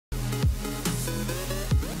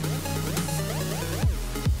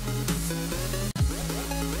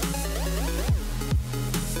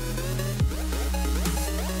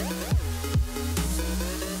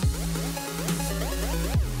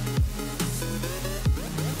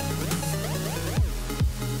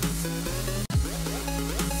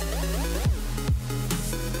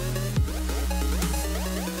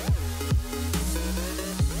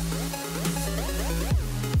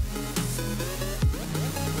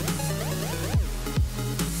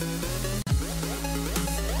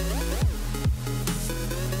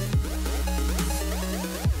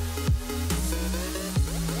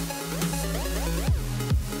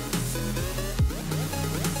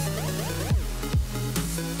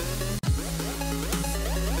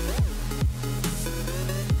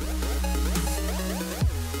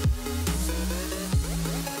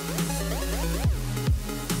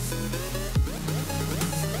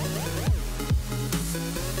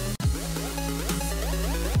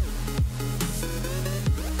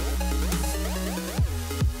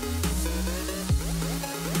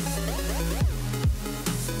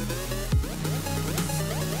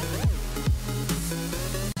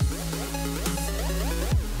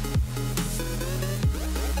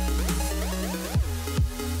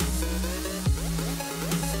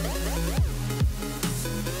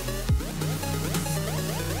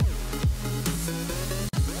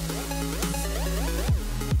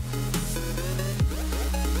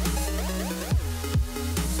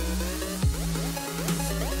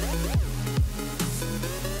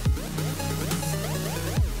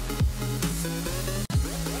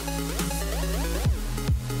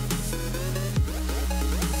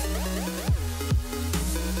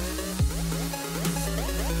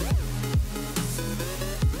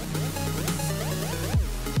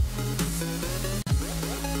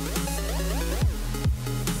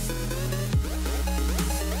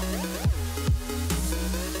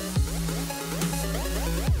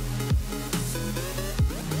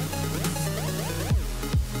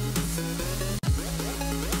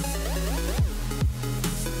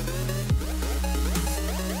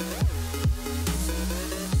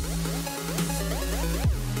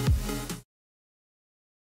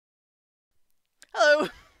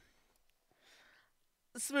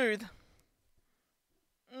smooth.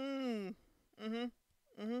 Mm. Mhm.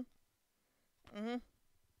 Mhm. Mhm.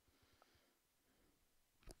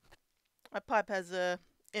 My pipe has a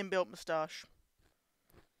inbuilt moustache.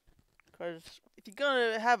 Because if you're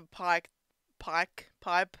gonna have a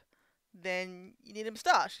pipe, then you need a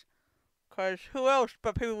moustache. Because who else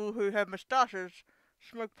but people who have moustaches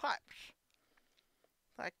smoke pipes?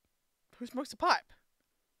 Like, who smokes a pipe?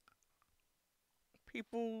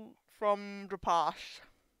 People from the past.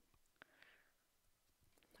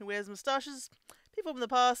 Who wears moustaches? People from the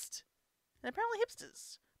past, and apparently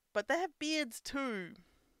hipsters. But they have beards too.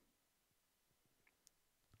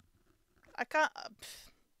 I can't.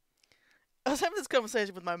 I was having this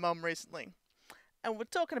conversation with my mum recently, and we're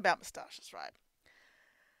talking about moustaches, right?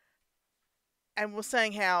 And we're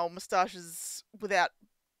saying how moustaches without,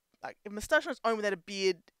 like, if moustache on its own without a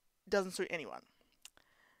beard doesn't suit anyone.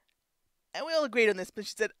 And we all agreed on this, but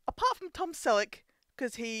she said, apart from Tom Selleck,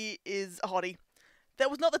 because he is a hottie, that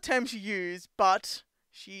was not the term she used, but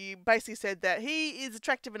she basically said that he is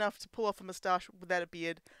attractive enough to pull off a moustache without a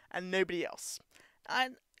beard, and nobody else.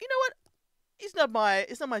 And you know what? It's not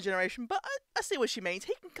my generation, but I see what she means.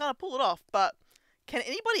 He can kind of pull it off, but can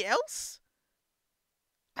anybody else?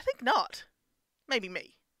 I think not. Maybe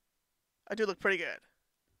me. I do look pretty good.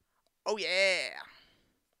 Oh yeah.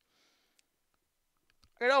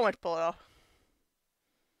 I don't want to pull it off.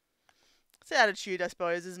 It's an attitude, I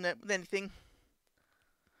suppose, isn't it? With anything.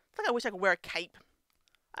 I think I wish I could wear a cape.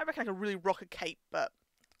 I reckon I could really rock a cape, but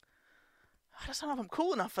I just don't know if I'm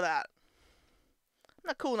cool enough for that. I'm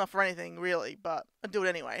not cool enough for anything, really, but I do it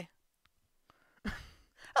anyway.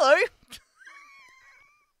 Hello!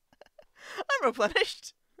 I'm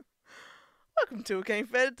Replenished. Welcome to a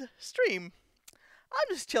GameFed stream. I'm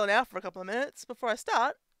just chilling out for a couple of minutes before I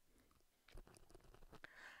start.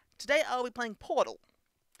 Today I'll be playing Portal.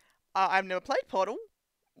 I've never played Portal,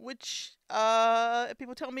 which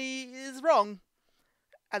people tell me is wrong,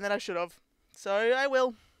 and that I should have. So I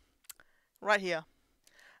will. Right here.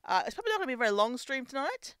 It's probably not going to be a very long stream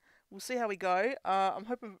tonight. We'll see how we go. I'm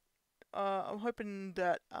hoping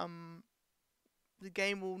that the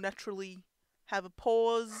game will naturally have a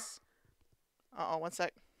pause. One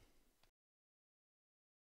sec.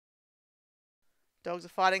 Dogs are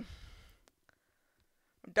fighting.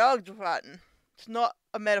 Dogs are fighting. It's not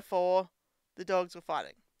a metaphor. The dogs were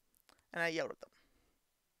fighting, and I yelled at them.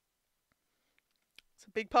 So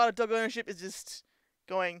a big part of dog ownership is just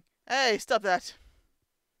going, "Hey, stop that."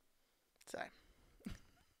 So,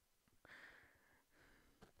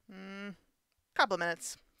 couple of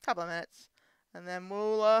minutes, and then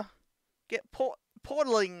we'll get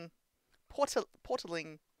portaling. That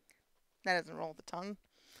doesn't roll with the tongue.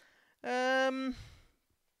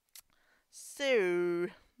 So,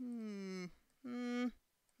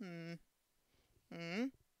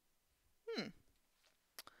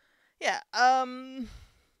 yeah.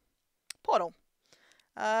 Portal.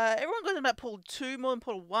 Everyone goes about Portal 2 more than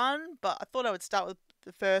Portal 1, but I thought I would start with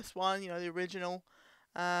the first one, the original.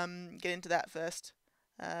 Get into that first.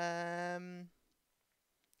 Because,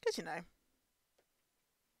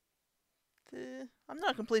 I'm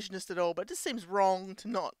not a completionist at all, but it just seems wrong to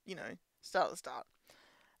not, start at the start.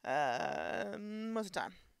 What's the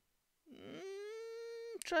time?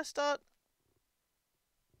 Should I start?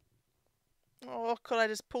 Or could I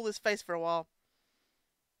just pull this face for a while?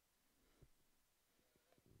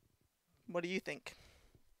 What do you think?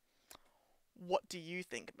 What do you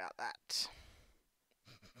think about that?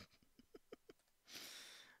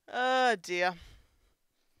 Oh dear.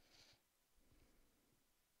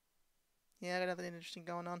 Yeah, I got nothing interesting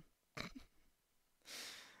going on.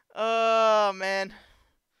 Oh man.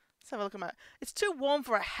 Let's have a look at my... It's too warm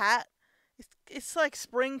for a hat. It's like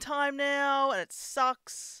springtime now, and it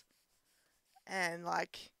sucks. And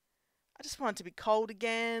like, I just want it to be cold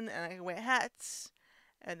again, and I can wear hats.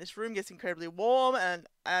 And this room gets incredibly warm, and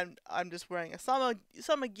I'm just wearing a summer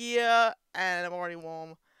gear, and I'm already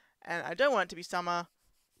warm, and I don't want it to be summer.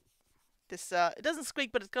 This it doesn't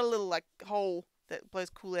squeak, but it's got a little like hole that blows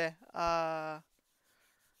cool air. Rat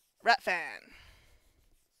fan.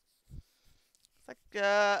 It's like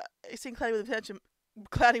you seen Cloudy with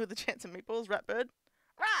a Chance of Meatballs, Rat Bird.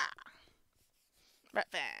 Rah! Rat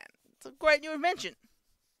fan. It's a great new invention.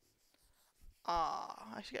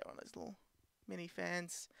 I should get one of those little mini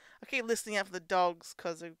fans. I keep listening out for the dogs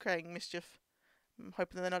because they're creating mischief. I'm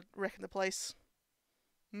hoping they're not wrecking the place.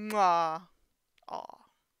 Mwah. Aw.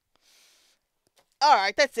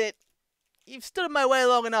 Alright, that's it. You've stood in my way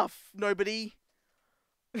long enough, nobody.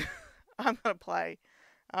 I'm gonna play.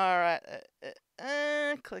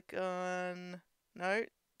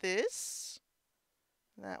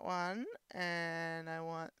 that one, and I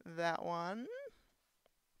want that one.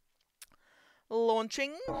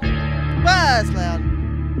 Launching. That's loud.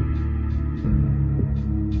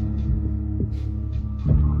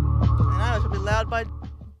 And I was probably loud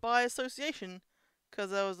by association,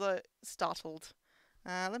 because I was like startled.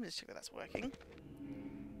 Let me just check that that's working.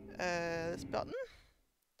 This button.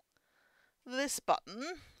 This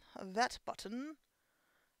button. That button.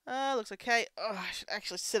 Looks okay. Oh, I should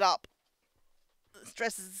actually sit up. This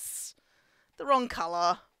dress is the wrong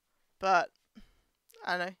colour, but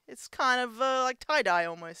I don't know. It's kind of like tie-dye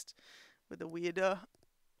almost, with a weird.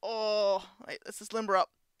 Oh, wait. Let's just limber up.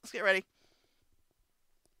 Let's get ready.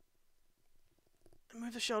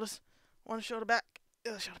 Move the shoulders. One shoulder back.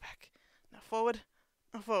 The other shoulder back. Now forward.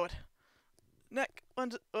 Now forward. Neck.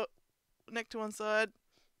 Neck to one side.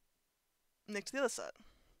 Neck to the other side.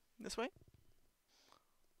 This way.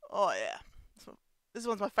 Oh yeah. This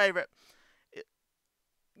one's my favourite.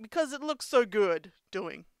 Because it looks so good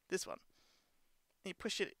doing this one. You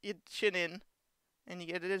push your chin in, and you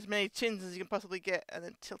get as many chins as you can possibly get, and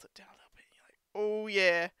then tilt it down a little bit. You're like, oh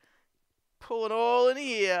yeah. Pull it all in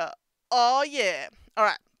here. Oh yeah.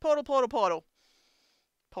 Alright. Portal, portal, portal.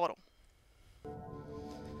 Portal.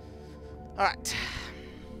 Alright.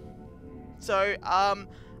 So,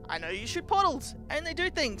 I know you shoot portals, and they do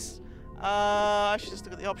things. I should just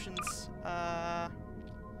look at the options.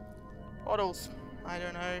 Portals. I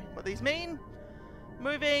don't know what these mean.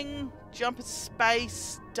 Moving, jump as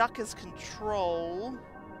space, duck as control.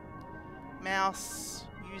 Mouse,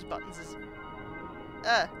 use buttons as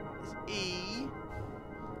E.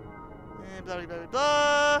 Blah blah blah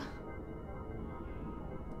blah.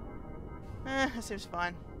 That seems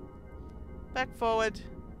fine. Back, forward,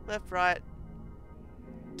 left, right.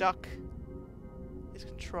 Duck is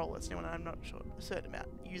control. That's the one I'm not sure. A certain amount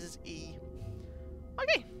uses E.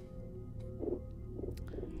 Okay.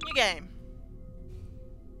 New game.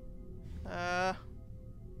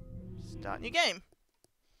 Start new game.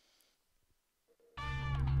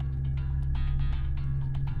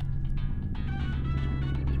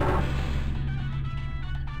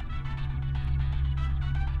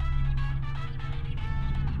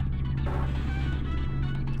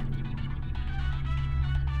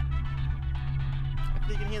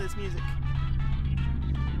 Hopefully you can hear this music.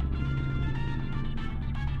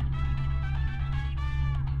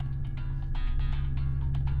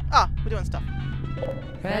 Ah, we're doing stuff.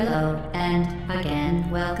 Hello, and again,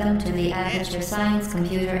 welcome to the Aperture Science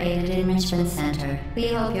Computer-Aided Enrichment Center. We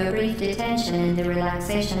hope your brief detention in the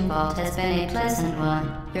relaxation vault has been a pleasant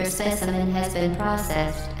one. Your specimen has been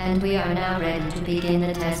processed, and we are now ready to begin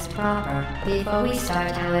the test proper. Before we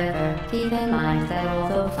start, however, keep in mind that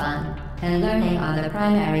although fun and learning are the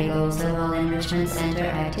primary goals of all Enrichment Center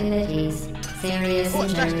activities, serious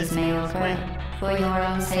injuries may occur. For your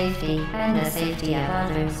own safety and the safety of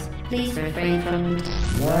others, please refrain from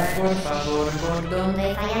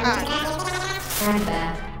stand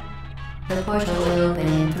back. The portal will open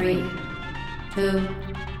in 3, 2,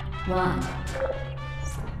 1.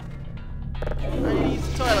 I need to use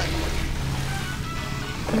the toilet.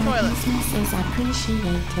 Your business is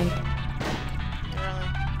appreciated.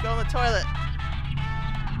 Go in the toilet.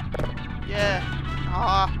 Yeah.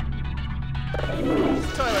 Ah. Use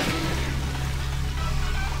the toilet.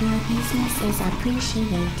 Your business is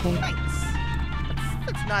appreciated. Thanks.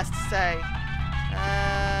 That's nice to say.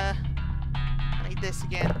 I need this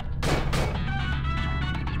again.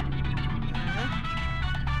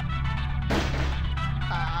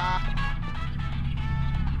 I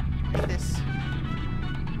need this.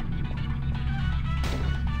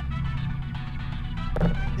 I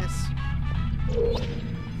need this.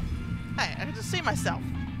 Hey, I can just see myself.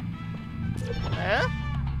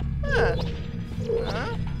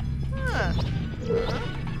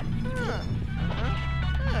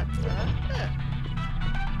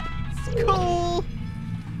 It's cool.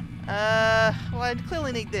 Well, I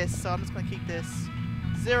clearly need this, so I'm just gonna keep this.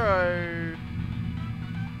 0.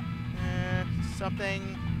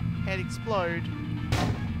 Something. Head explode.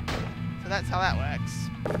 So that's how that works.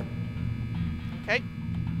 Okay.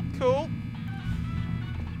 Cool.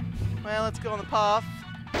 Well, let's go on the path.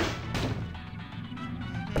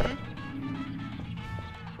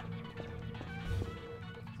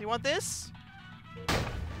 You want this?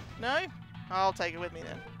 No? I'll take it with me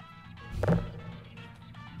then.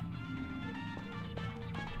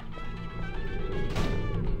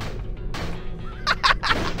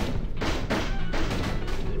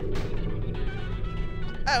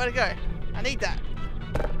 Oh, where'd it go? I need that.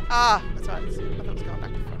 Ah, that's right. I thought it was going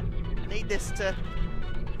back to front. I need this to...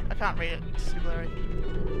 I can't read it. It's too blurry.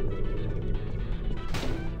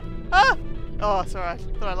 Ah! Oh, sorry. I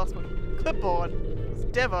thought I lost my clipboard. It's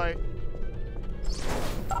Devo.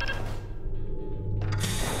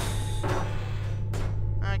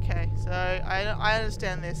 Okay, so I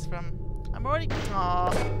understand this from... I'm already...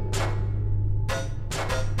 Aww.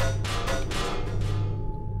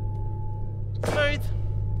 Smooth.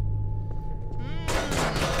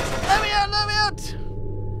 Let me out! Let me out!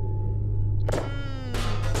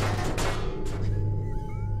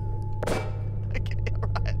 Okay,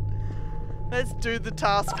 alright. Let's do the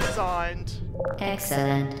task assigned.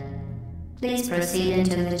 Excellent. Please proceed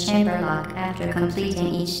into the chamber lock after completing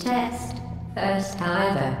each test. First,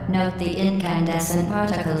 however, note the incandescent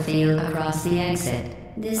particle field across the exit.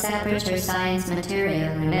 This aperture science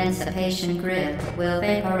material emancipation grip will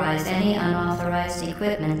vaporize any unauthorized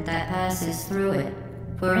equipment that passes through it.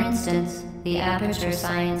 For instance, the aperture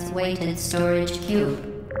science weighted storage cube.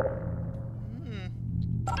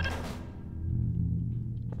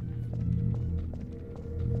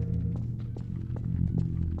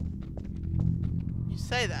 You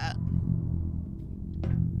say that.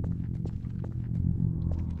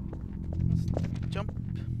 Let's jump.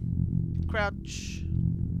 Crouch.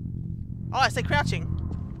 Oh, I say crouching.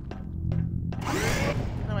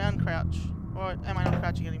 No, I uncrouch. Or am I not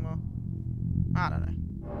crouching anymore? I don't know.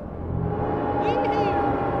 Woo-hoo!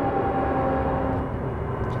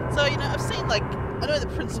 So, you know, I've seen, like, I know the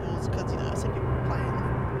principles because, you know, I've seen people playing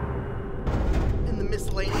in the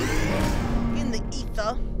miscellaneous, in the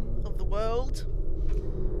ether of the world.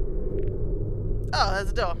 Oh,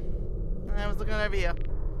 there's a door. I was looking over here.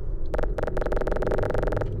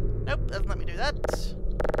 Nope, doesn't let me do that.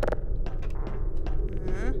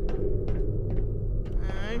 No.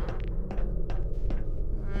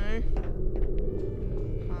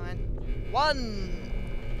 Fine. One!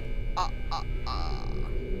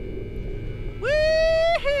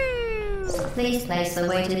 Woohoo! Please place the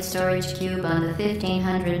weighted storage cube on the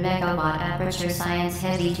 1500 megawatt aperture science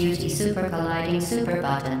heavy duty super colliding super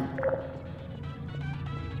button.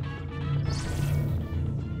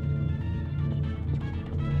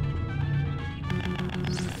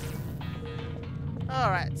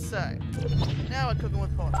 Alright, so now we're cooking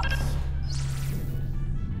with portals.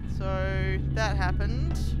 So that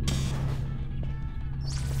happened.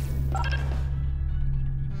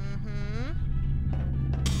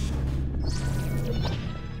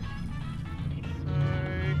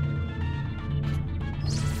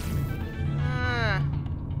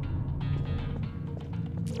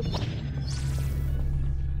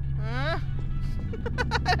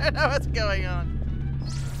 I don't know what's going on.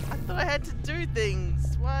 I thought I had to do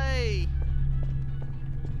things. Why?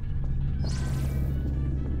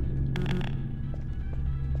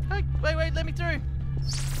 Hey, wait, let me through.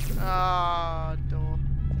 Ah, door.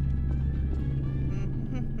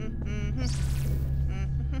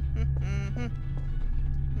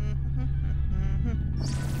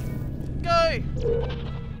 Go!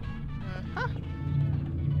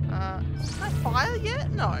 Can I fire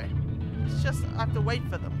yet? No. It's just, I have to wait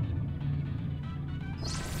for them.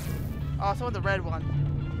 Oh, so I want the red one.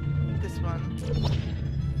 This one.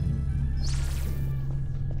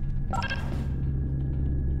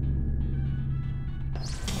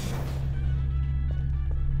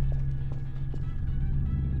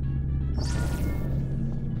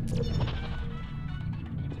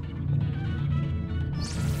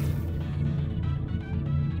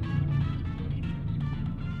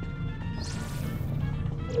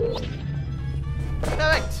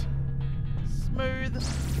 Perfect! Smooth.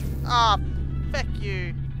 Ah, feck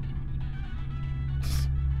you.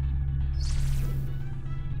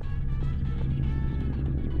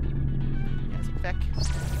 Yes, feck.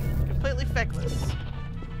 Completely feckless.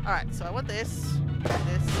 Alright, so I want this.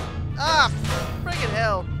 This. Ah! Friggin'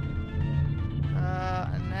 hell!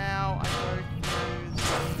 And now I go through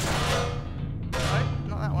the...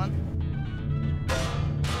 No, not that one.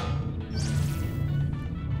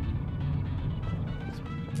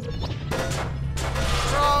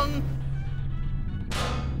 Wrong!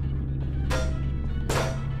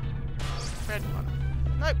 Red one.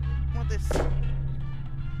 Nope, I want this.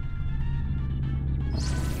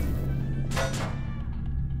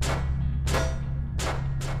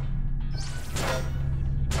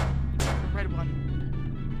 Red one.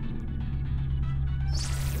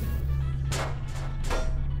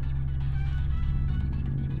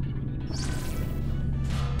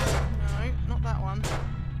 No, not that one.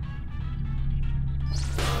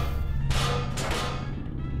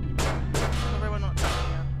 The red one not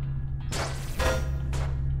touching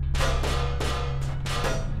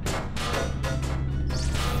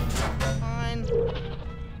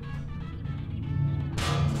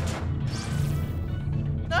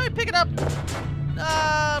it, pick it up!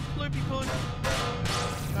 Ah, bloopy poo.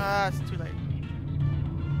 Ah, it's too late.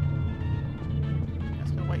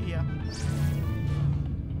 Just gonna wait here.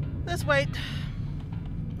 Let's wait.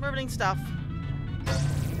 Riveting stuff.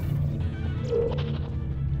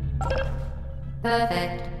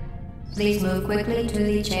 Perfect. Please move quickly to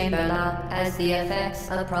the chamber lock, as the effects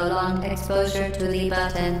of prolonged exposure to the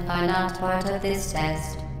button are not part of this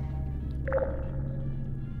test.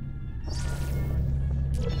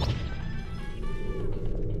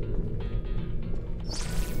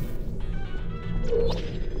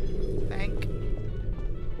 Thank.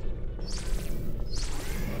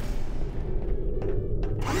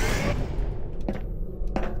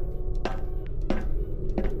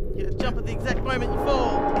 You jump at the exact moment you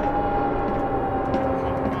fall.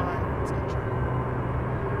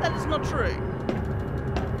 That is not true.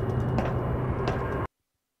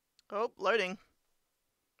 Oh, loading.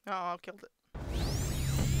 Oh, I've killed it.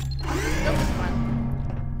 Nope, it's fine.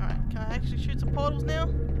 Alright, can I actually shoot some portals now?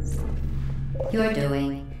 You're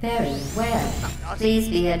doing very well. Please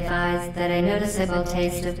be advised that a noticeable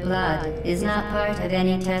taste of blood is not part of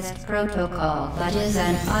any test protocol, but is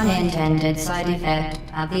an unintended side effect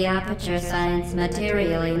of the Aperture Science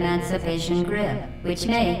Material Emancipation Grip, which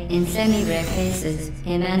may, in semi-rare cases,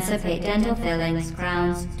 emancipate dental fillings,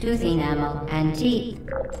 crowns, tooth enamel, and teeth.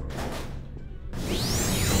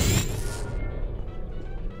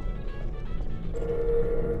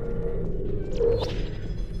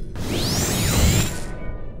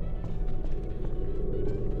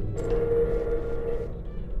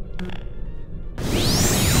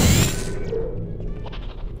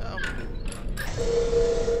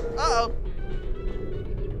 Uh-oh.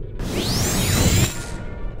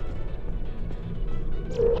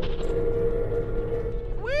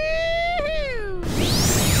 Woo-hoo!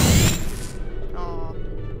 Aw.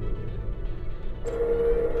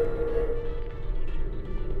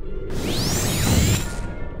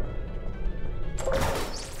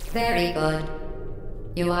 Very good.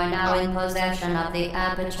 You are now in possession of the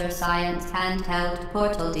Aperture Science handheld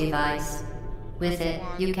portal device. With it,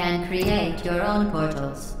 you can create your own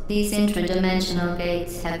portals. These intradimensional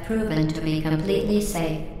gates have proven to be completely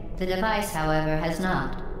safe. The device, however, has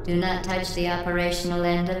not. Do not touch the operational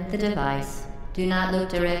end of the device. Do not look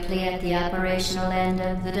directly at the operational end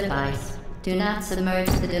of the device. Do not submerge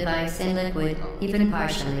the device in liquid, even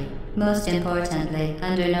partially. Most importantly,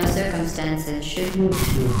 under no circumstances should you...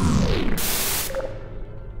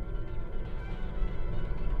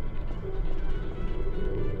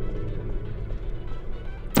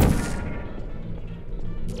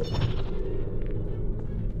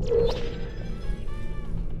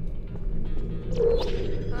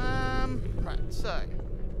 Right, so.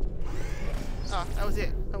 Oh, that was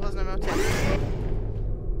it. That wasn't a more test.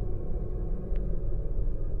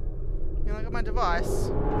 You know, I got my device.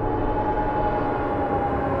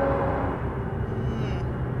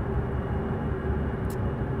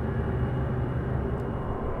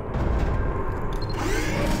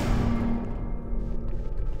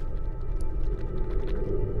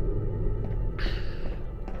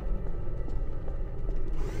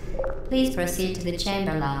 Please proceed to the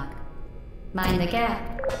chamber lock. Mind the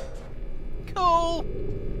gap. Cool.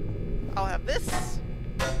 I'll have this.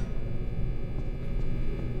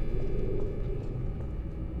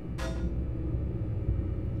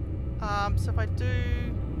 So if I do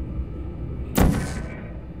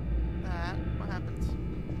that, what happens?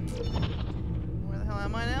 Where the hell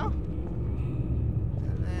am I now?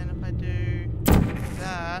 And then if I do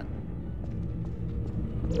that.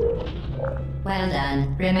 Well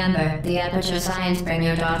done. Remember, the Aperture Science Bring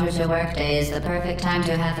Your Daughter to Work Day is the perfect time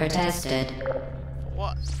to have her tested. For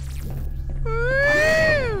what?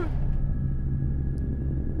 Woo!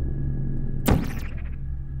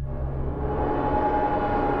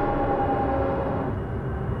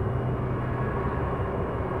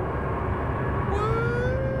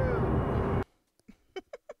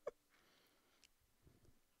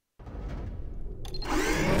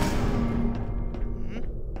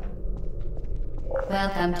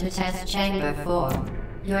 Welcome to Test Chamber 4.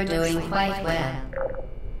 You're doing quite well.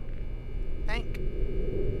 Thank.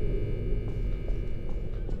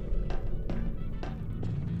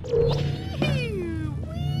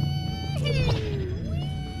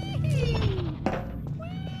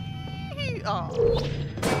 Oh.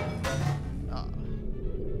 Oh.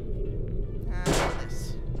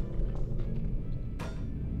 This.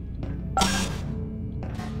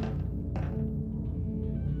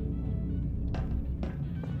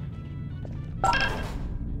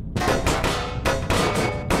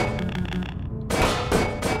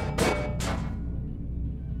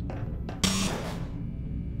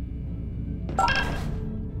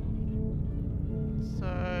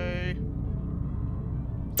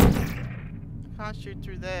 shoot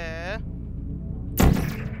through there.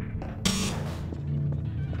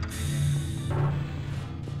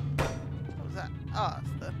 What was that? Oh,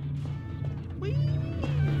 it's the... Whee!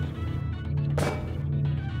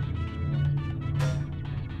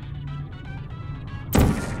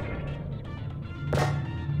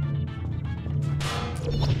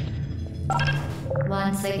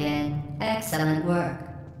 Once again, excellent work.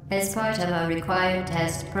 As part of our required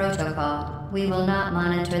test protocol, we will not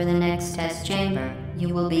monitor the next test chamber. You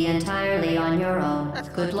will be entirely on your own.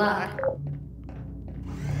 Good luck.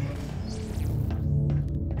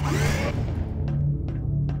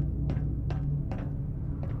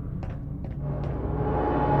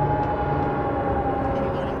 Any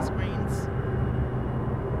loading screens?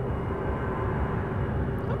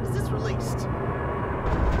 When was this released?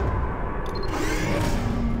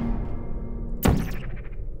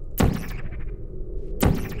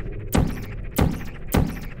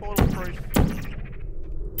 Portal proof.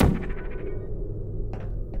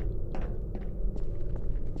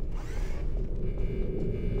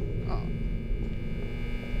 Oh.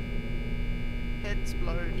 Head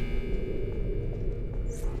explode.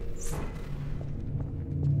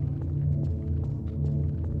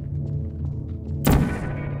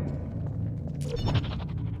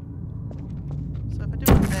 So if I do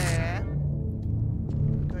it there,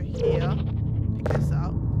 go here, pick this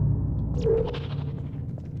up.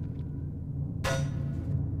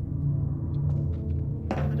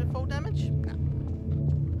 Did I do full damage? No.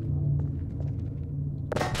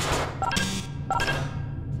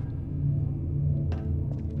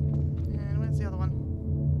 And where's the other one?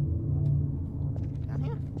 Down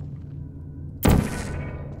here?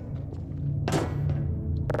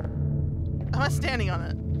 Am I standing on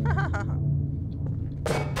it?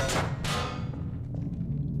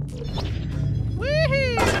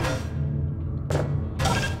 Woohoo!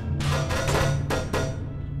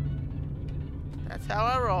 That's how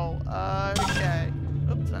I roll. Okay.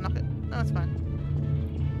 Oops, did I knock it? No, it's fine.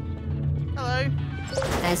 Hello.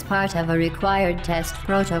 As part of a required test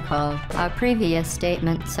protocol, our previous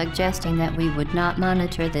statement suggesting that we would not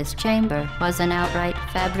monitor this chamber was an outright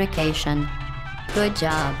fabrication. Good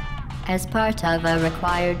job. As part of a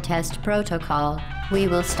required test protocol, we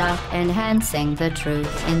will stop enhancing the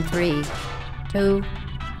truth in 3, 2...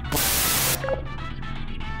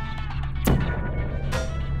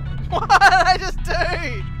 What did I just do?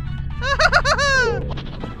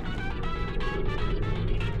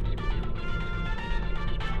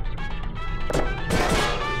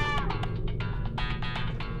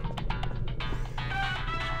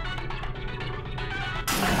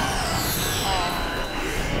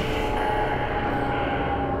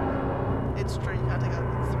 It's true, you can't take out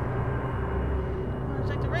this. I'm gonna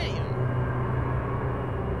take the radio.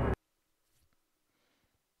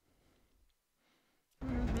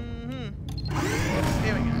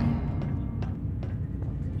 Here we go.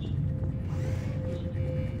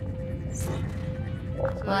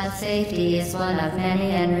 While safety is one of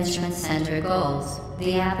many Enrichment Center goals,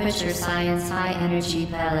 the Aperture Science High Energy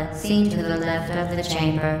pellet seen to the left of the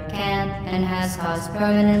chamber can and has caused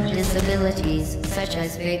permanent disabilities such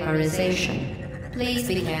as vaporization. Please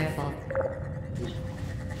be careful.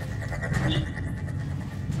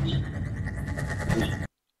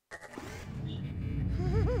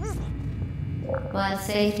 While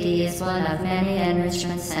safety is one of many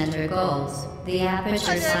Enrichment Center goals, the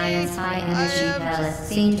Aperture Science High Energy pellet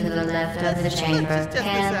seen to the left of the chamber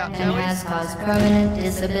can and has caused permanent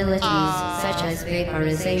disabilities such as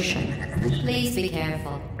vaporization. Please be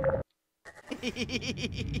careful.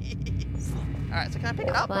 Alright, so can I pick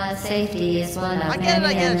it up? While safety is one of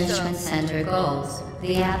many Enrichment Center goals,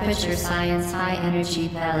 the Aperture Science High Energy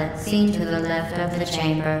pellet seen to the left of the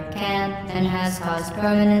chamber can and has caused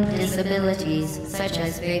permanent disabilities such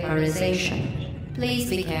as vaporization. Please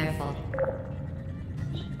be careful.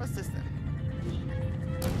 What's this then?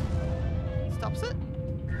 Stops it?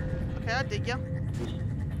 Okay, I dig ya.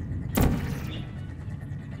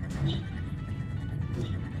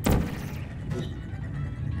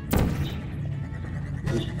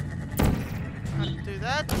 Can't do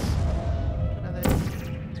that. What are this?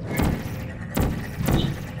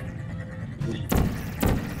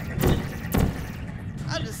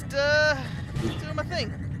 I'm just doing my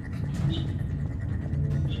thing.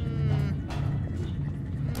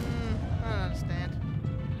 I don't understand.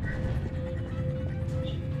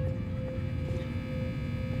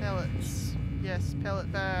 Pellets. Yes,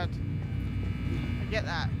 pellet bad. I get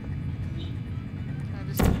that. I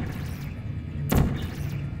just...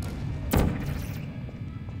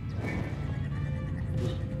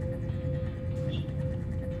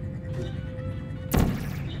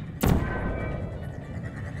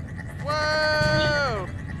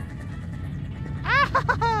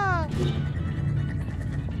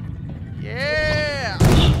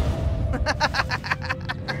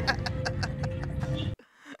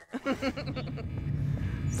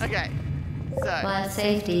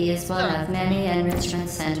 safety is one of many Enrichment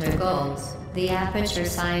Center goals. The Aperture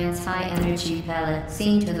Science high-energy pellet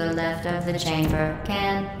seen to the left of the chamber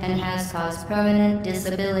can and has caused permanent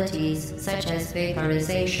disabilities such as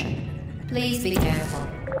vaporization. Please be careful.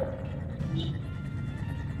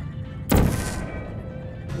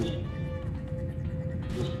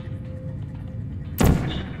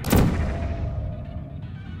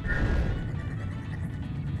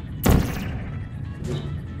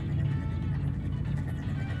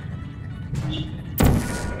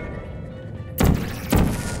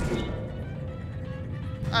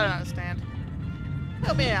 I don't understand.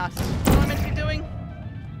 Help me out. What am I meant to be doing?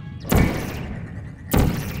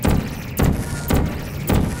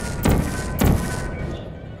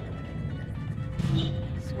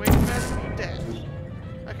 Sweet merciful death.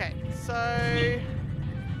 Okay, so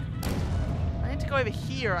I need to go over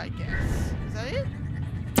here, I guess. Is that it?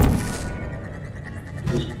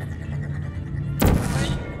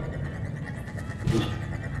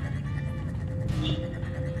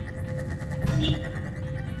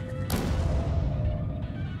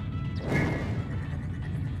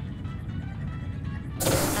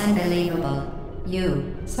 Unbelievable.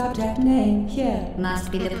 You Subject name here.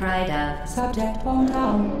 must be the pride of. Subject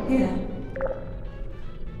hometown here.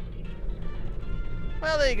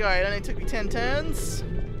 Well, there you go. It only took me 10 turns.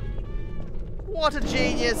 What a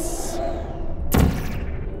genius!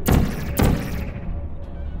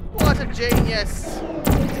 What a genius!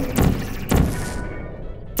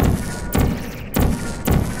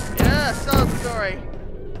 Yeah, solid story.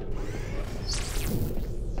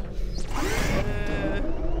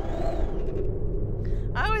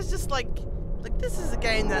 I was just like this is a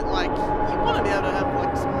game that like you want to be able to have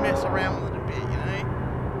like just mess around with it a bit, you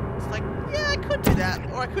know? It's like, yeah, I could do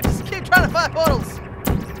that, or I could just keep trying to fire portals.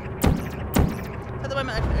 At the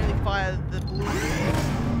moment, I can only fire the blue.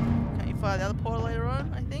 Can't you fire the other portal later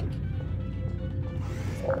on? I think.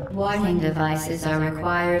 Warning devices are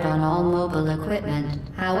required on all mobile equipment.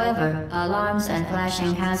 However, alarms and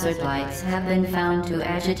flashing hazard lights have been found to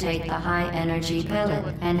agitate the high-energy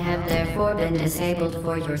pellet and have therefore been disabled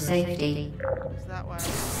for your safety. It's that way.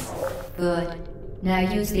 Good. Now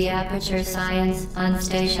use the Aperture Science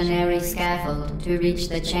unstationary scaffold to reach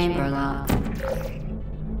the chamber lock.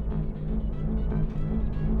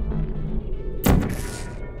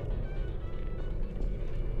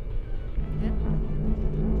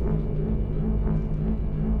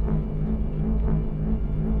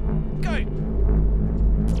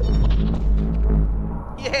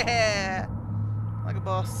 Yeah! Like a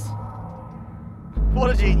boss.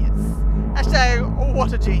 What a genius. Hashtag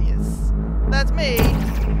what a genius. That's me.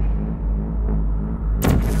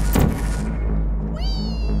 Whee!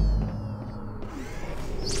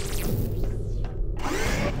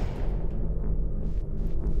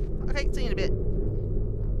 Okay, see you in a bit.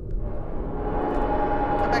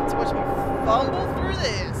 Come back to watch me fumble through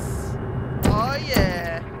this. Oh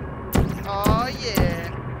yeah. Oh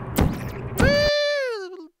yeah.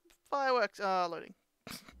 Woo! Fireworks. Loading.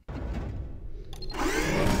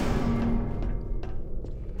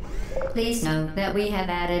 Please note that we have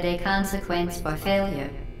added a consequence for failure.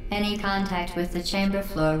 Any contact with the chamber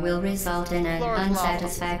floor will result in an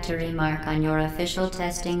unsatisfactory mark on your official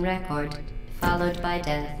testing record, followed by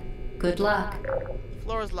death. Good luck.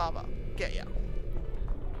 Floor is lava. Get ya.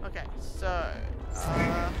 Okay, so so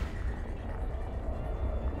I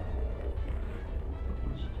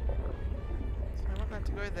want that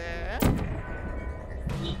to go there.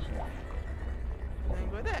 Then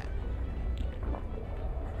go there.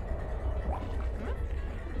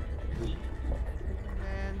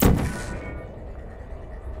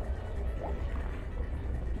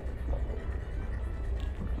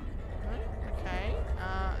 Okay,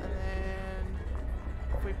 and then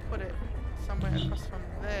if we put it somewhere across from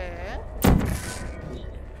there.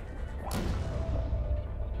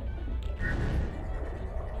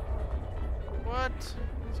 What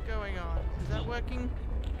is going on? Is that working?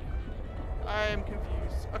 I am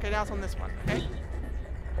confused. Okay, now it's on this one, okay?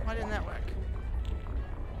 Why didn't that work?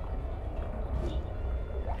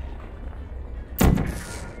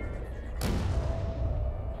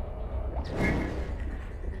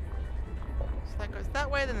 So that goes that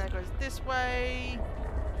way, then that goes this way.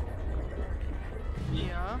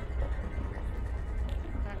 Here.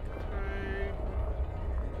 Back through.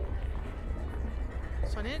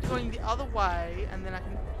 So I need it going the other way, and then I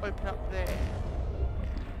can open up there.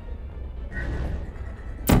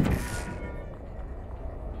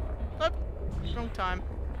 Nope. Wrong time.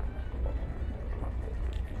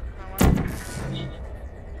 That one.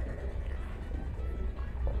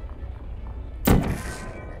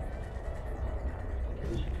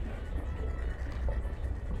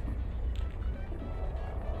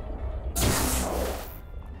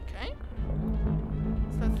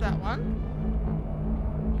 fun.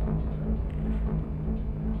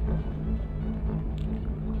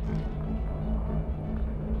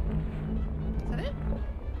 Is that it?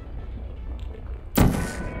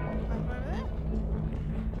 Over there?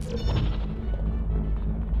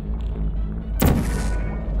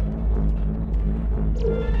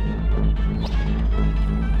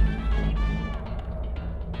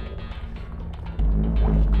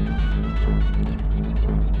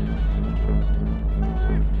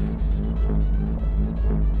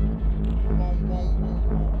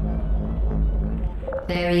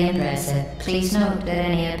 Very impressive. Please note that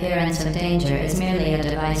any appearance of danger is merely a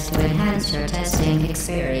device to enhance your testing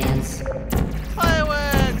experience.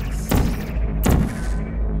 Fireworks!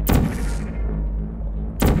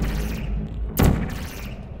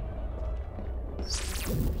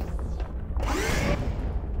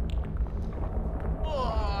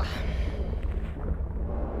 Oh.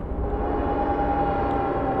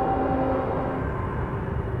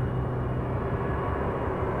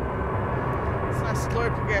 It's a nice slow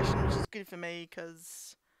progression, which is good for me,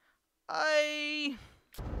 because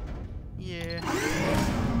yeah.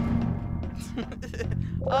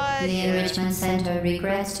 The Enrichment Center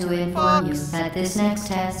regrets to inform you that this next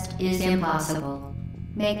test is impossible.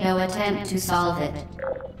 Make no attempt to solve it.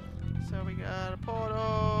 So we got a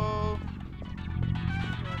portal. We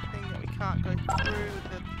got a thing that we can't go through with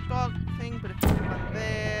the dog thing, but if we put one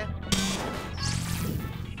there,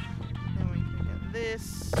 then we can get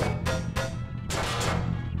this.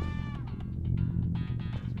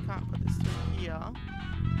 Can't put this through here.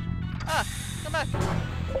 Ah, come back.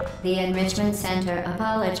 The Enrichment Center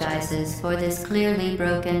apologizes for this clearly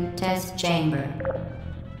broken test chamber.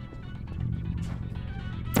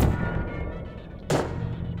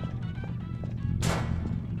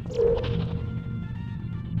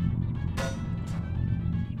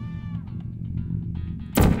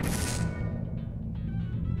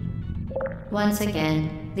 Once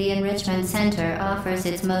again, the Enrichment Center offers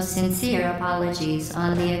its most sincere apologies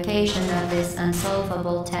on the occasion of this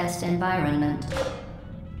unsolvable test environment.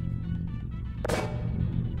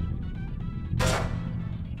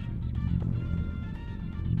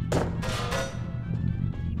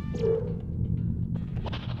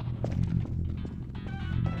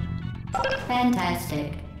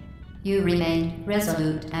 Fantastic. You remain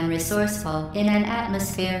resolute and resourceful in an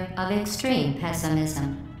atmosphere of extreme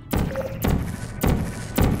pessimism.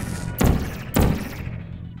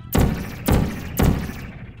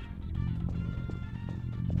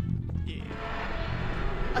 Yeah.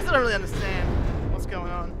 I still don't really understand what's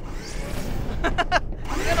going on. I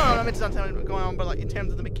know I'm meant to understand what's going on, but like in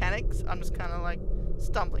terms of the mechanics, I'm just kind of like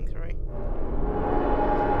stumbling through.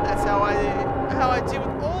 That's how I deal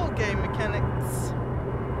with all game mechanics.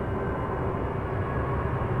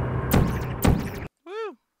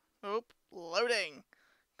 Woo! Oh, loading.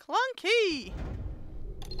 Clunky.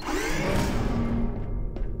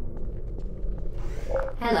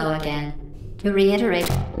 Hello again. To reiterate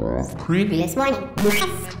previous one,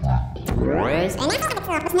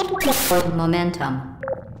 momentum.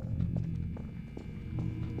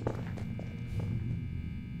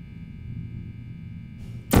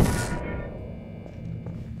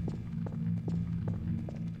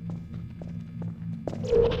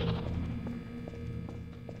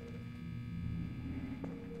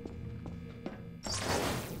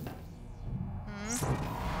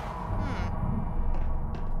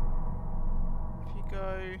 If you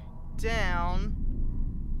go down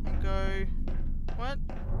and go, what?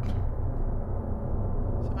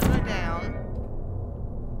 So if I go down,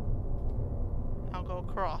 I'll go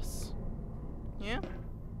across. Yeah?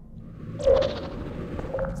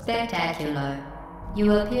 Spectacular.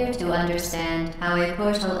 You appear to understand how a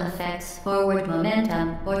portal affects forward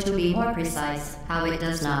momentum, or to be more precise, how it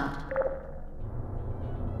does not.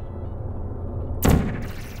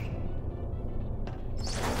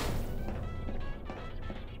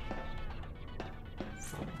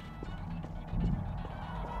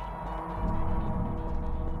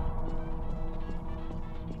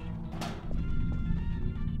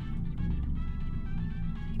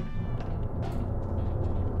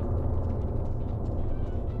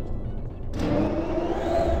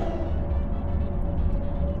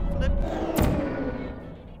 Flip.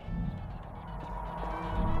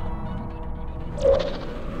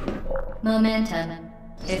 Momentum,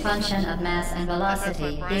 a function of mass and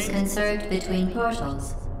velocity, is conserved between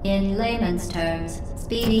portals. In layman's terms,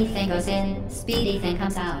 speedy thing goes in, speedy thing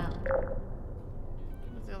comes out.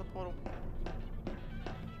 Where's the other portal?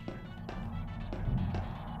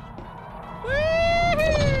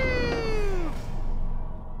 Woohoo!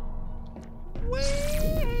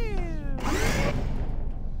 Woohoo!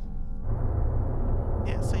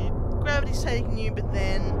 taking you, but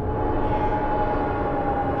then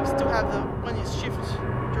you still have the, when you shift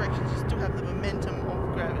directions, you still have the momentum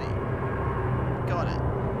of gravity. Got it.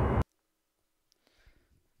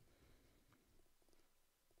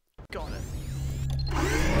 Got it.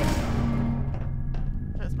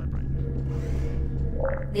 That's my brain.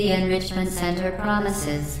 The Enrichment Center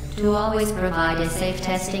promises to always provide a safe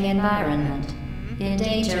testing environment. In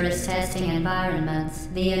dangerous testing environments,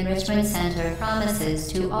 the Enrichment Center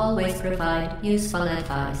promises to always provide useful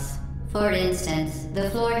advice. For instance,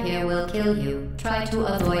 the floor here will kill you. Try to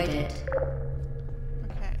avoid it.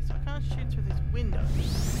 Okay, so I can't shoot through these windows.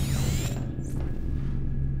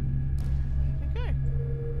 Okay.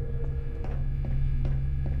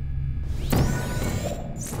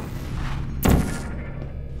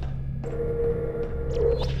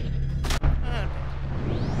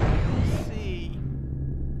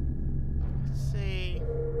 Let's see.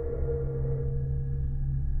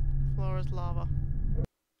 Floor is lava.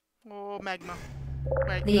 Or magma.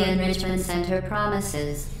 Wait, The no. Enrichment Center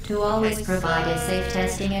promises to always provide a safe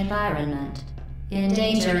testing environment. In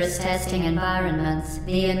dangerous testing environments,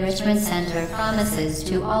 the Enrichment Center promises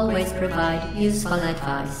to always provide useful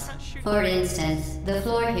advice. For instance, the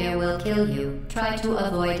floor here will kill you. Try to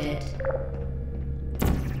avoid it.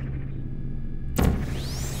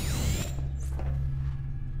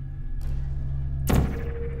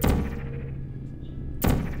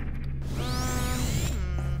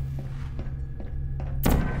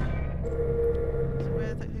 So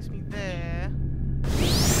where that takes me there?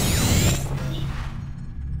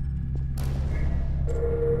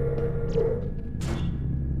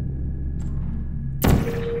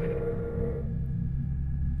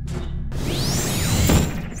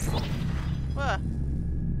 Where?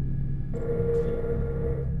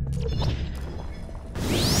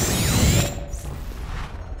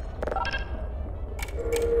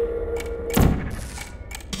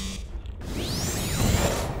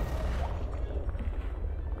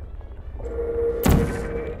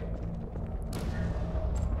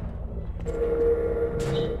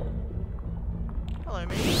 Hello,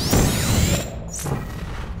 me.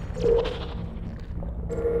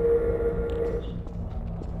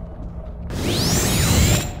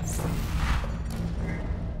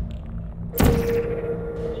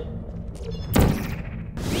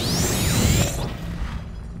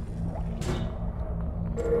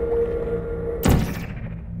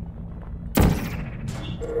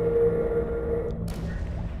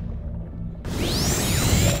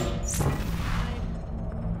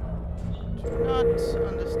 I do not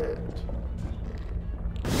understand.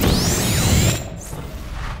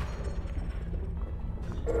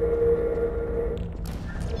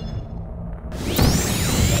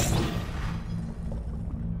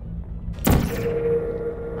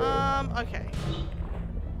 Okay.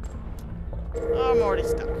 I'm already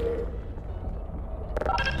stuck.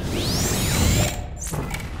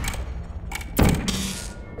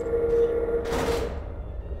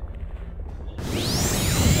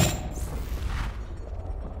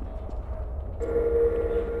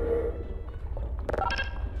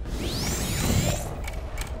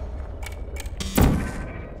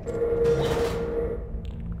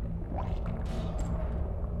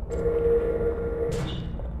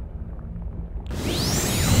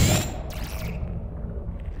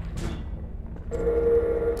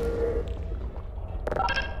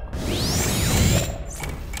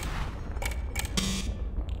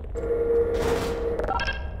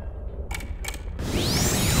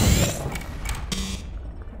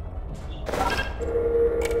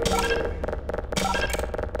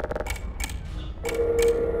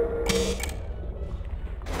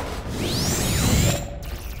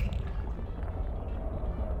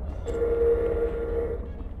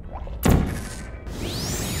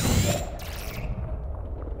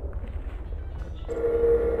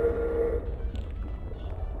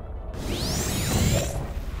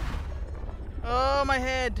 Oh, my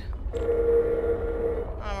head.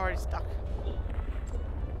 I'm already stuck.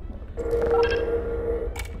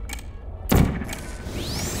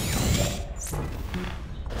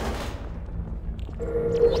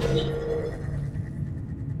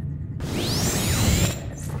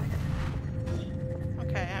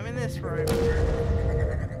 Okay, I'm in this room.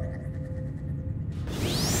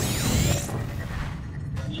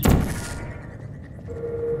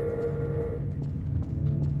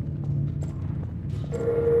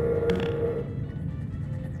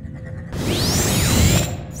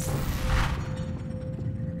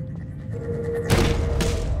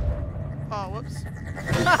 Oh, whoops.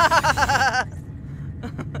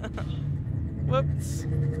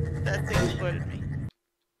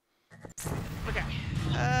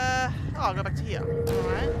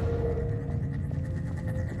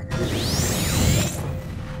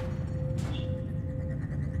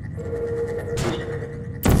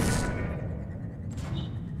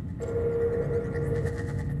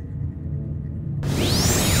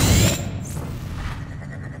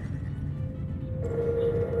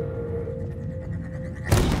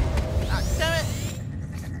 Ah, damn it!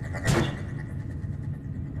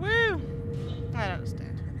 Woo! I don't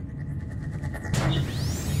understand.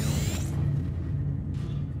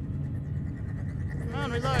 Come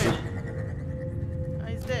on, reload. Oh,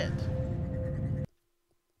 he's dead.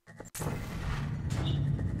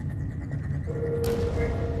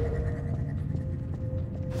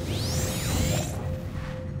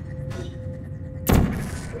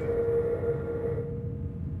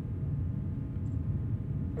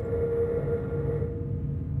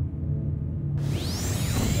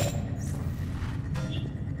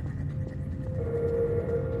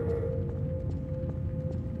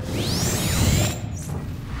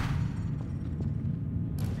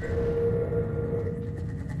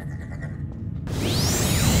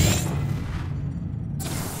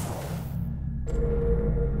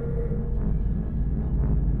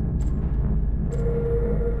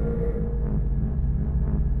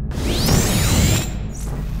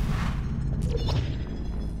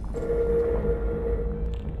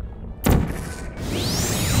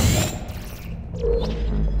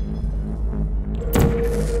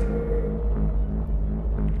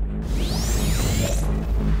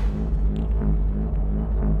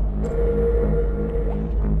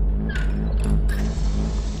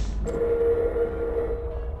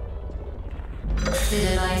 The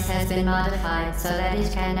device has been modified so that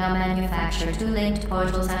it can now manufacture 2 linked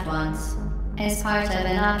portals at once. As part of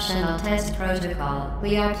an optional test protocol,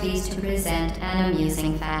 we are pleased to present an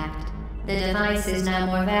amusing fact. The device is now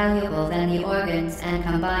more valuable than the organs and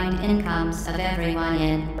combined incomes of everyone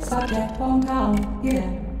in Subject hometown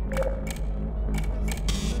here.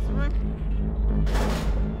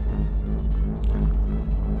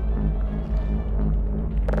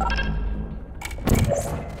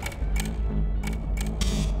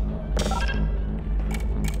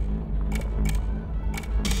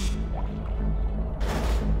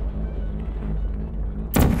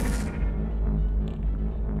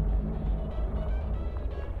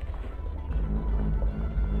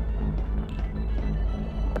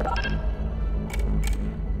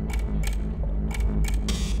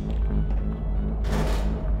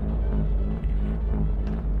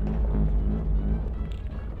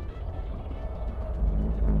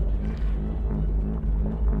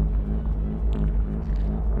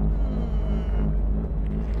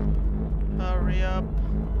 Hurry up.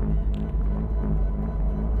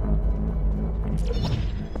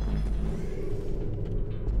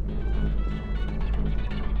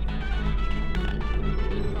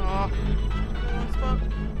 Oh, wrong spot.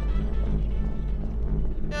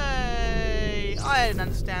 Yay! I didn't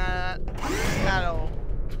understand that at all.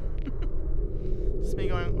 Just me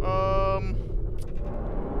going,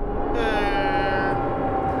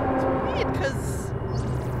 It's weird because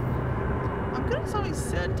I'm good at solving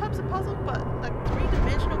certain types of puzzles, but like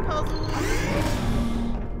 3-dimensional puzzles,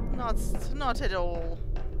 not at all.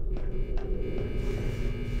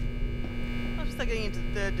 I'm just like getting into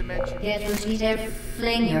third dimension. Get ready to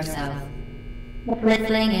fling yourself.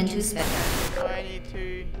 Fling into space. So I need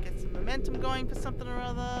to get some momentum going for something or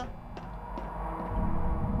other.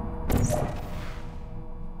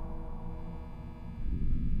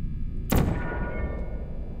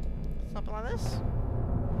 Something like this.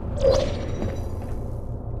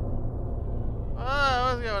 Oh,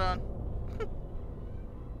 what's going on?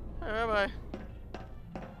 Where am I?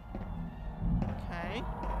 Okay.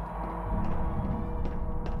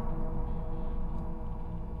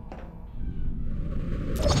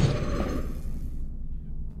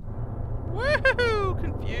 Woohoo!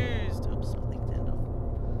 Confused. Oops, my thing turned off.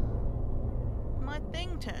 My thing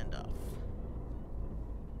turned off.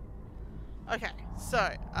 Okay, so,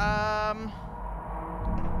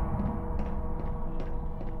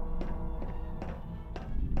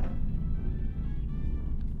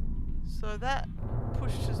 so that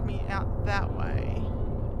pushes me out that way.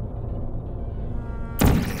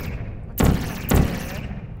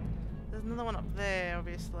 There's another one up there,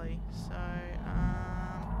 obviously. So,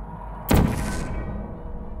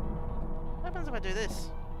 what happens if I do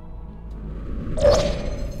this?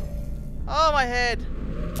 Oh, my head!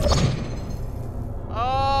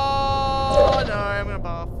 Oh no, I'm gonna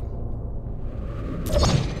bath.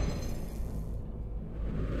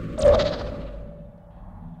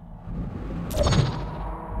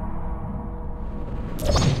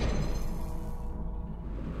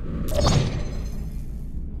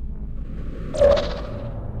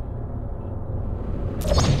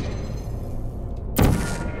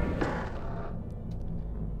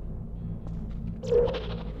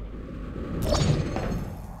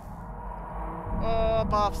 Oh,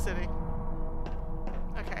 Bath City.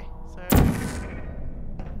 Okay, so...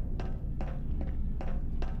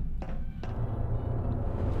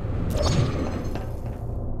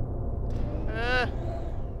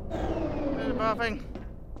 Bathing.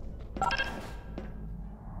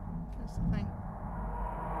 Where's the thing?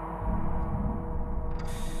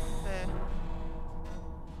 There.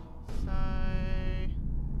 So...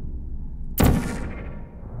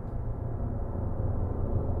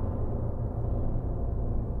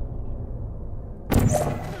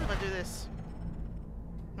 What if I do this?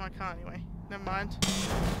 No, I can't anyway. Never mind.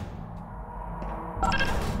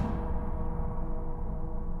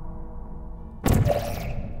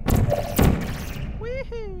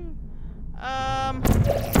 Woohoo!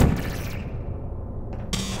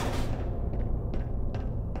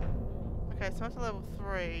 Okay, so I'm at level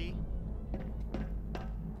 3.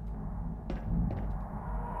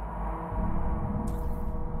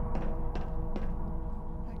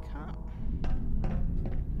 I can't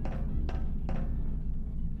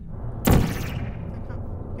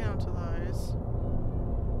get onto those.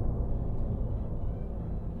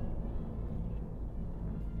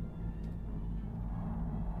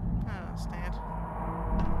 I don't understand.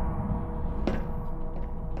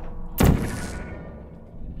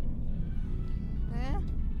 There.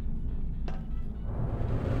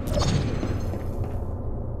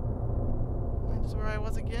 That's where I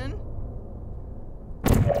was again.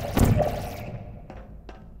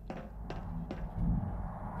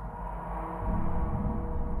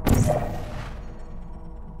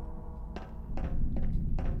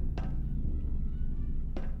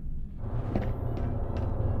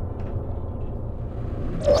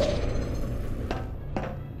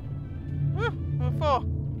 Woo! 4.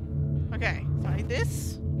 Okay, so I need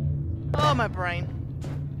this. Oh, my brain.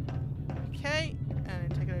 Okay,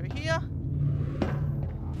 and take it over here.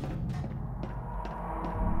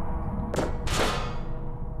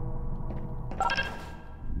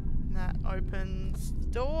 And that opens the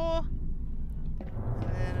door. And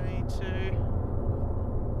then I need to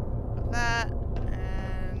put that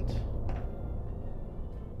and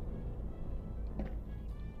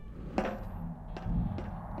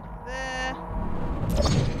there.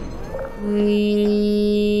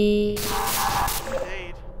 Indeed.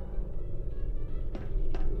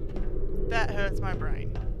 That hurts my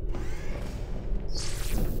brain.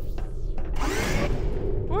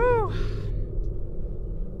 Woo!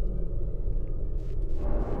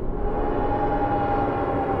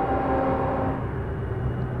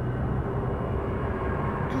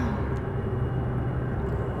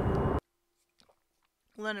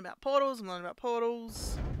 Learning about portals. I'm learning about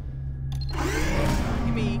portals.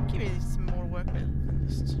 Give me some more to work with.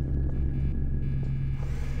 Just...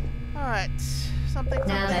 Alright. Something.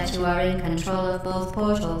 Now that you are in control of both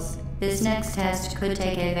portals, this next test could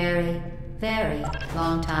take a very, very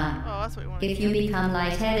long time. Oh, that's what we want. If you become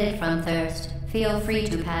lightheaded from thirst, feel free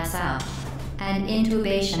to pass out. An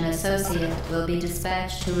intubation associate will be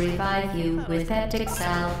dispatched to revive you with peptic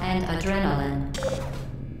salve and adrenaline.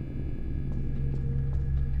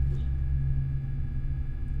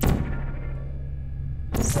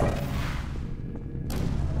 It's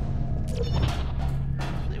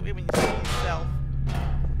really weird when you see yourself.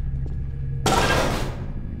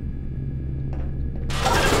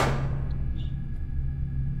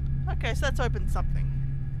 Okay, so that's opened something.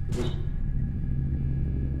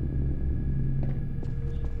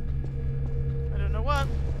 I don't know what,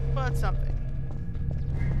 but something.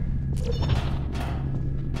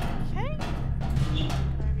 Okay.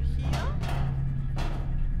 Over here.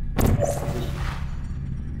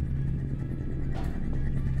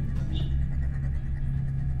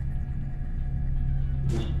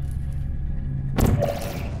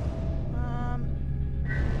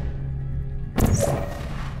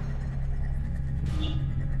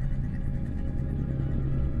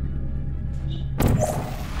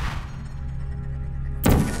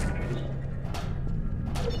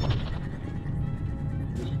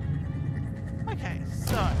 Okay,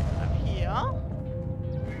 so up here.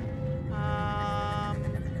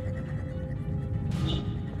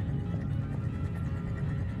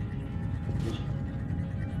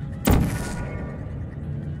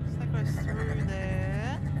 So that goes through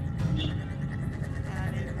there. And I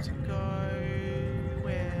need to go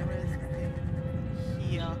where? Where's the thing?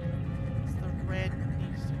 Here. It's the red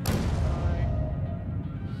needs to go.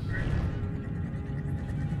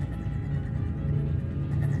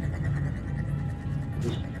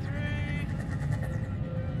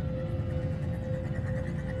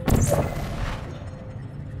 So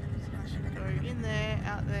I should go in there,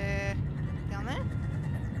 out there, down there.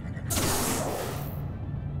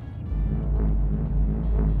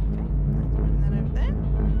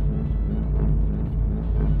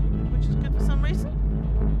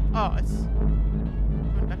 Oh, it's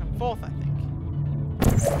going back and forth, I think.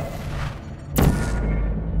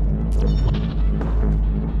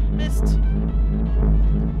 Missed.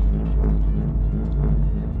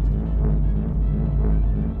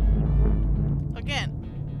 Again.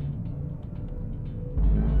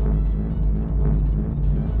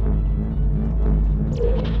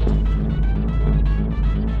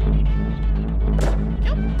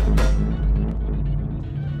 Yep.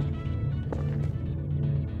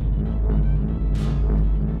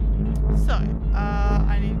 So,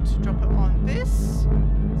 I need to drop it on this.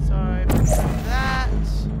 So, that.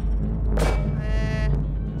 There.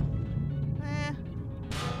 There.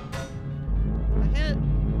 Did I hit it?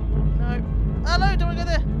 No. Oh no, don't go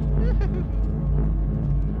there.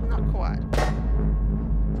 Not quite.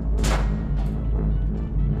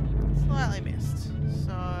 Slightly missed.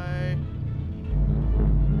 So, a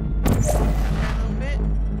little bit.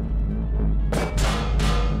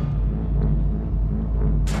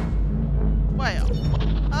 Way up.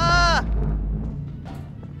 Ah!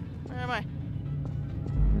 Where am I?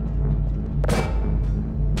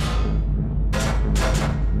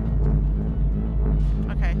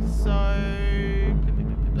 Okay, so bloop, bloop,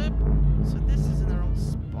 bloop, bloop. So this is in the wrong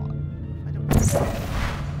spot. I don't know.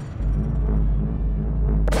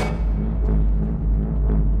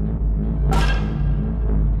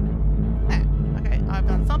 Okay, I've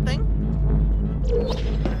done something.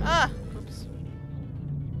 Ah! Oops.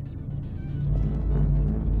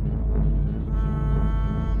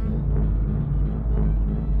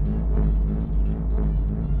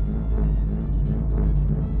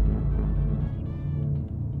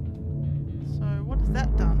 So what has that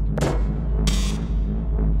done?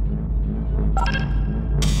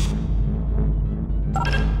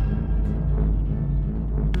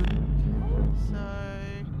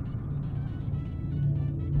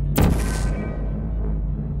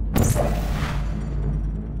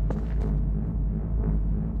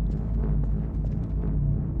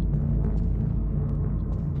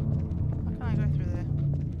 How can I go through there?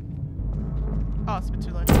 Oh, it's a bit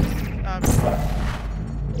too low.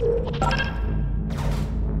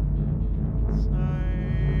 So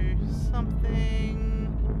something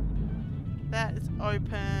that is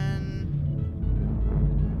open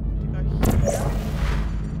to go here.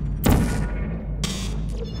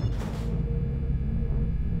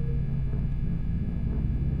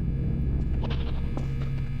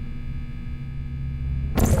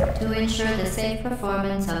 To ensure the safe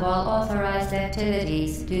performance of all authorized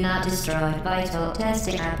activities, do not destroy vital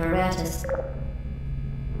testing apparatus.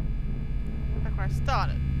 Back where I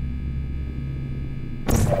started.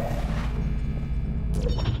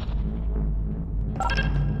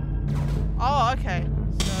 Oh, okay.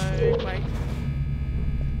 So, wait.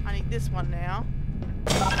 I need this one now.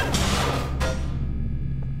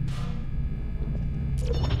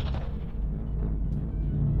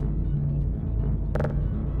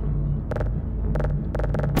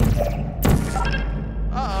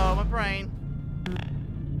 Uh-oh, my brain.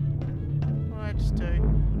 What did I just do?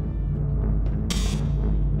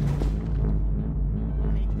 I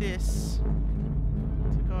need this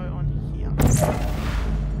to go on here.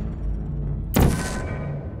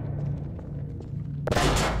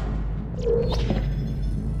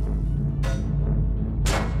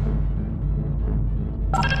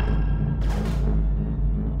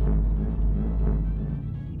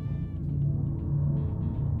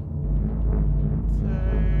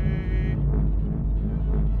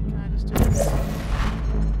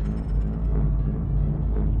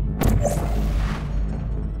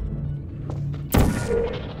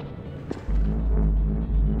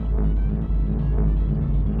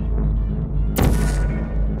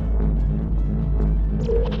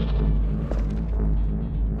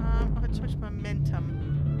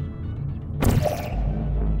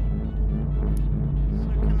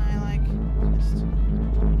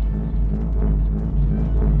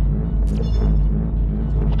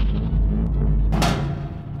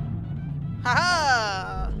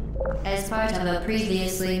 part of a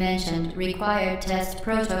previously mentioned required test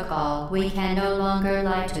protocol, we can no longer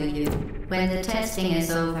lie to you. When the testing is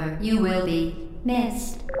over, you will be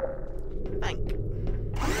missed. Thank.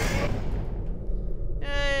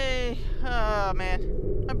 Yay. Oh,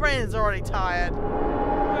 man. My brain is already tired.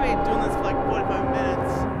 We've been doing this for like 45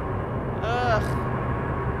 minutes. Ugh.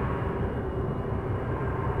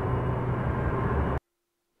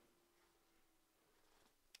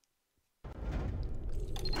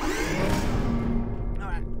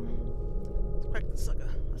 Alright. Let's crack this sucker.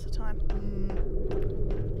 What's the time?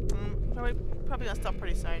 Probably gonna stop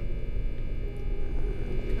pretty soon.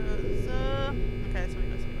 Okay, so we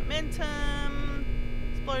got some momentum.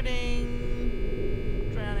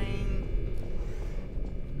 floating, drowning.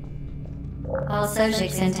 All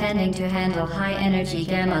subjects intending to handle high-energy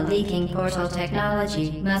gamma-leaking portal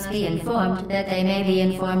technology must be informed that they may be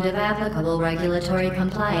informed of applicable regulatory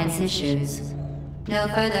compliance issues. No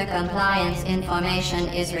further compliance information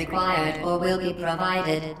is required or will be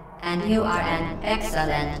provided, and you are an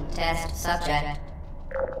excellent test subject.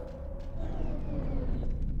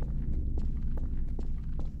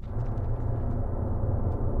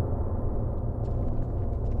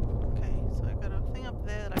 Okay, so I got a thing up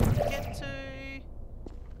there that I can get to.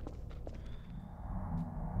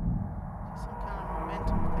 Some kind of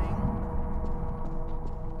momentum thing.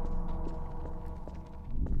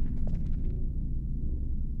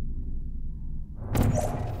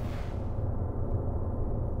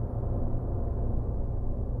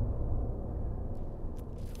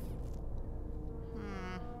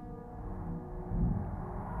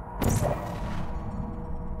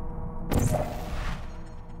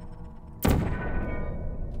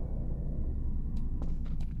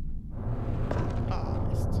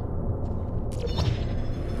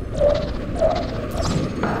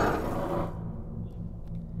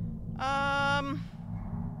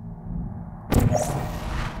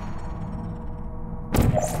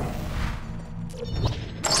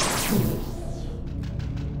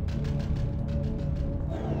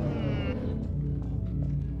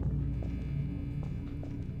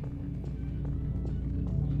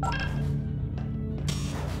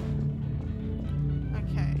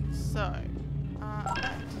 Okay, so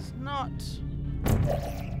that does not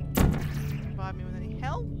provide me with any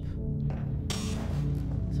help.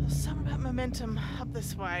 So something about momentum up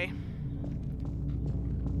this way.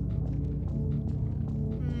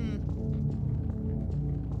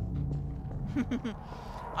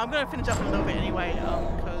 I'm gonna finish up in a little bit anyway,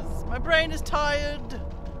 because my brain is tired.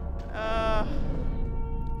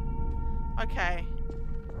 Okay.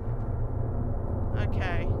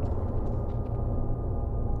 Okay.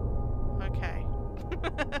 Okay.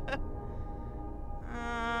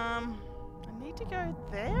 I need to go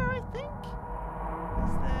there, I think?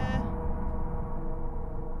 Is there...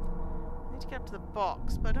 I need to get up to the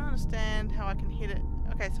box, but I don't understand how I can hit it.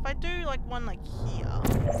 Okay, so if I do like one like here,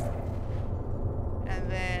 and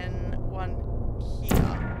then one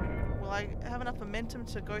here, will I have enough momentum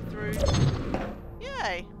to go through?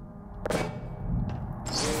 Yay!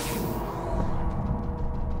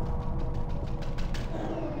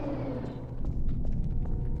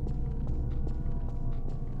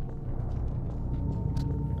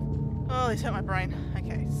 Oh, this hurt my brain.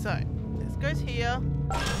 Okay, so this goes here.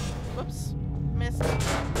 Whoops, missed. And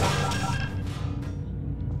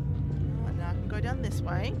now I can go down this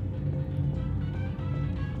way.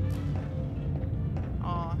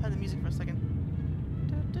 Oh, I heard the music for a second.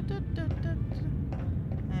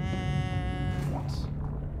 And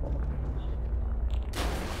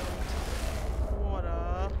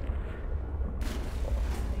water. I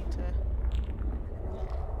need to.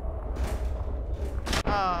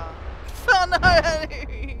 Ah. Oh no!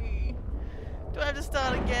 Do I have to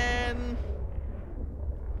start again?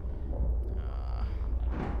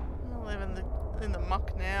 I live in the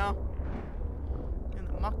muck now. In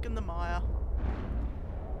the muck and the mire.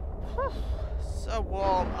 So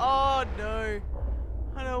warm. Oh no!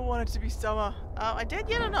 I don't want it to be summer. I dead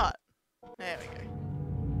yet or not? There we go.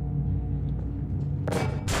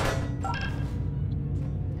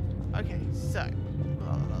 Okay, so.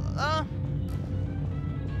 Blah, blah, blah, blah.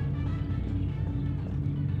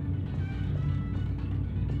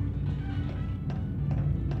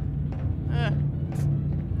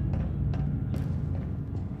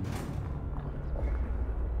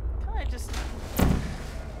 Can I just do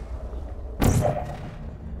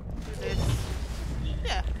this?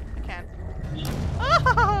 Yeah, I can.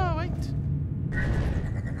 Oh, wait.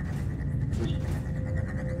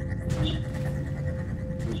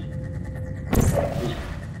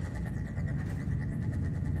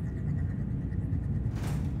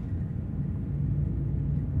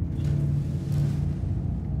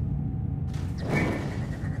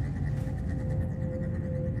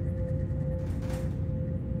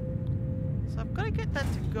 I've got to get that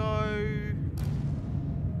to go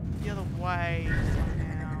the other way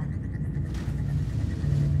somehow.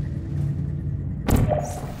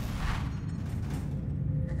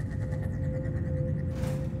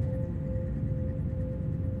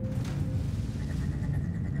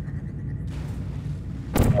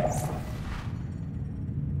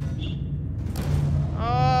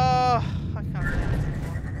 Oh, I can't do this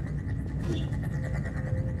anymore.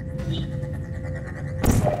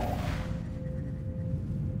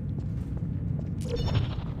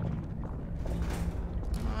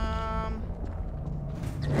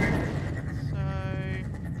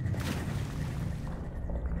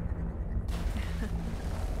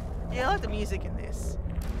 like the music in this.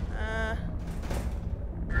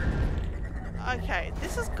 Okay,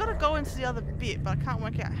 this has got to go into the other bit, but I can't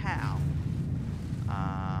work out how.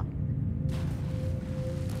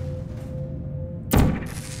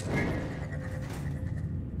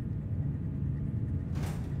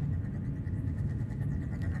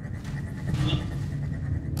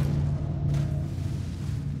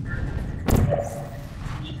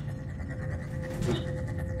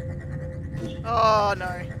 Oh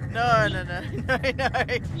no. No.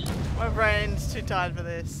 My brain's too tired for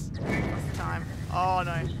this. What's the time? Oh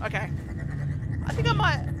no. Okay. I think I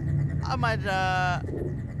might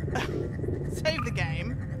save the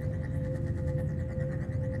game.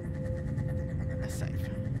 Let's save.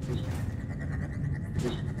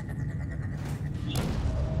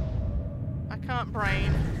 I can't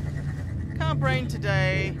brain. Can't brain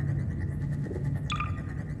today.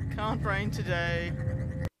 Can't brain today.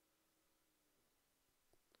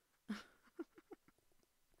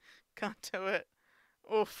 Can't do it.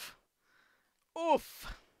 Oof.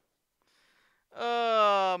 Oof.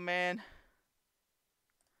 Oh, man.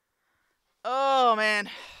 Oh, man.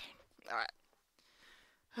 Alright.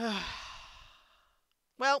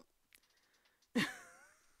 Well.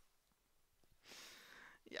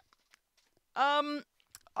 Yeah. I'm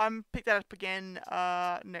pick that up again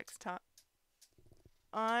next time.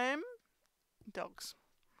 Dogs.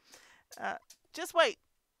 Just wait.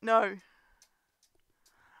 No.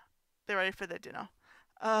 They're ready for their dinner.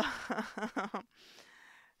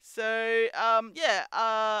 So, yeah,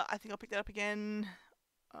 I think I'll pick that up again,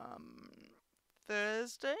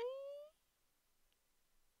 Thursday?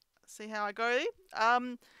 See how I go.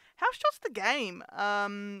 How short's the game?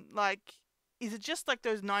 Like, is it just like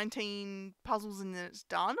those 19 puzzles and then it's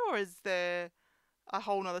done, or is there a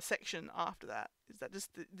whole nother section after that? Is that just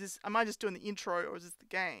this? Am I just doing the intro, or is this the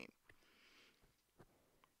game?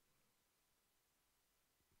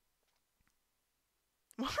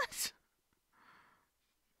 What?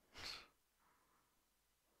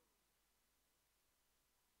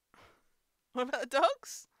 What about the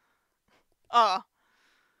dogs? Oh.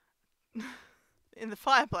 In the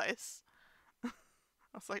fireplace. I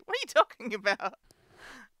was like, what are you talking about?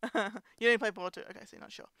 You don't play Portal 2. Okay, so you're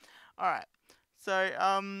not sure. Alright. So,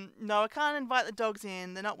 no, I can't invite the dogs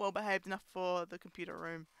in. They're not well behaved enough for the computer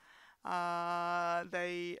room.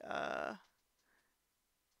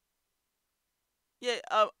 Yeah,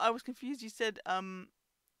 I was confused. You said,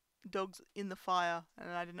 dogs in the fire,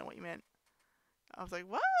 and I didn't know what you meant. I was like,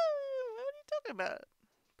 what? What are you talking about?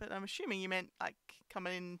 But I'm assuming you meant, like,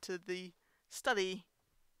 coming into the study,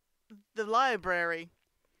 the library.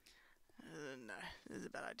 No, this is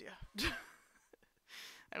a bad idea.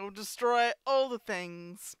 I will destroy all the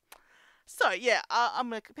things. So, yeah,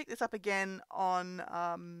 I'm going to pick this up again on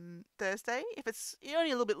Thursday. If it's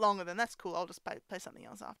only a little bit longer, then that's cool. I'll just play something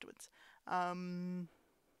else afterwards.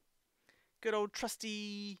 Good old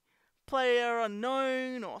trusty Player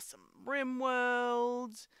Unknown or some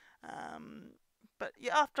RimWorld. But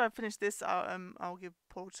yeah, after I finish this, I'll give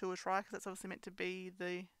Portal 2 a try, because that's obviously meant to be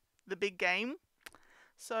the big game.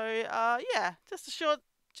 So yeah, just a short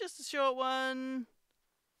one.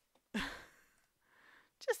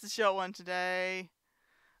 Just a short one today.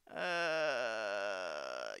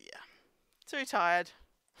 Yeah, too tired.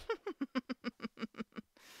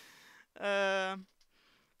 But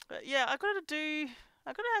yeah, I gotta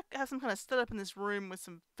have some kind of setup in this room with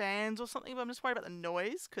some fans or something, but I'm just worried about the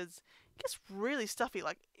noise, because it gets really stuffy.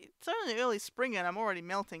 Like, it's only early spring and I'm already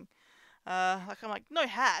melting. Like, I'm like, no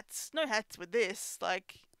hats with this.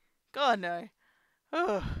 Like, God, no.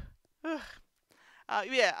 Ugh.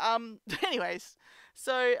 Yeah, anyways.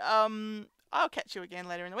 So, I'll catch you again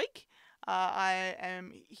later in the week. I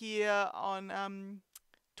am here on,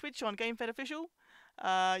 Twitch on GameFed Official.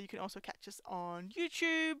 You can also catch us on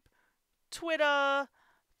YouTube, Twitter,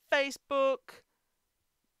 Facebook,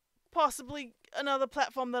 possibly another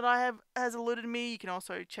platform that has eluded me. You can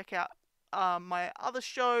also check out my other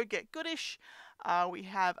show, Get Goodish. We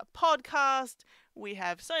have a podcast. We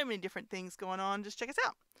have so many different things going on. Just check us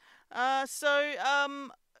out.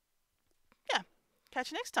 Yeah,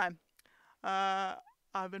 catch you next time.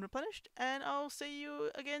 I've been Replenished, and I'll see you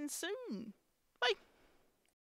again soon.